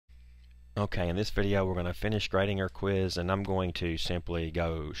Okay, in this video we're going to finish grading our quiz, and I'm going to simply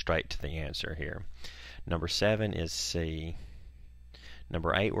go straight to the answer here. Number 7 is C.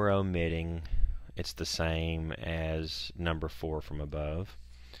 Number 8 we're omitting. It's the same as number 4 from above.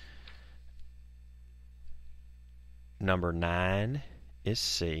 Number 9 is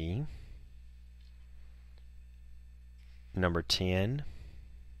C. Number 10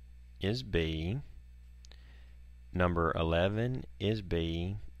 is B. Number 11 is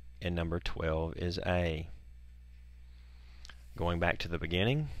B. And number 12 is A. Going back to the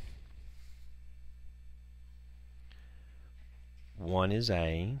beginning, 1 is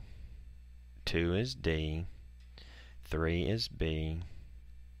A, 2 is D, 3 is B,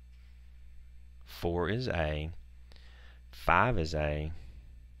 4 is A, 5 is A,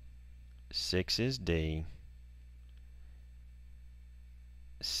 6 is D,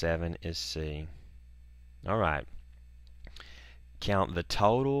 7 is C. Alright. Count the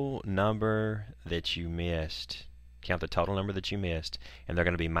total number that you missed. Count the total number that you missed, and they're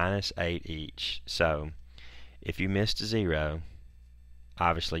going to be minus 8 each. So, if you missed 0,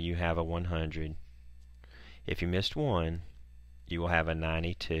 obviously you have a 100. If you missed 1, you will have a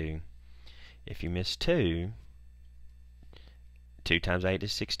 92. If you missed 2, 2 times 8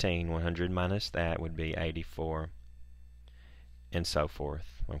 is 16. 100 minus that would be 84. And so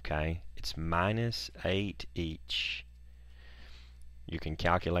forth. Okay? It's minus 8 each. You can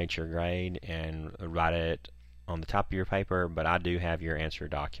calculate your grade and write it on the top of your paper, but I do have your answer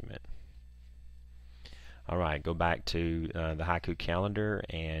document. Alright, go back to the haiku calendar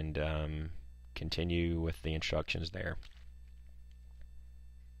and continue with the instructions there.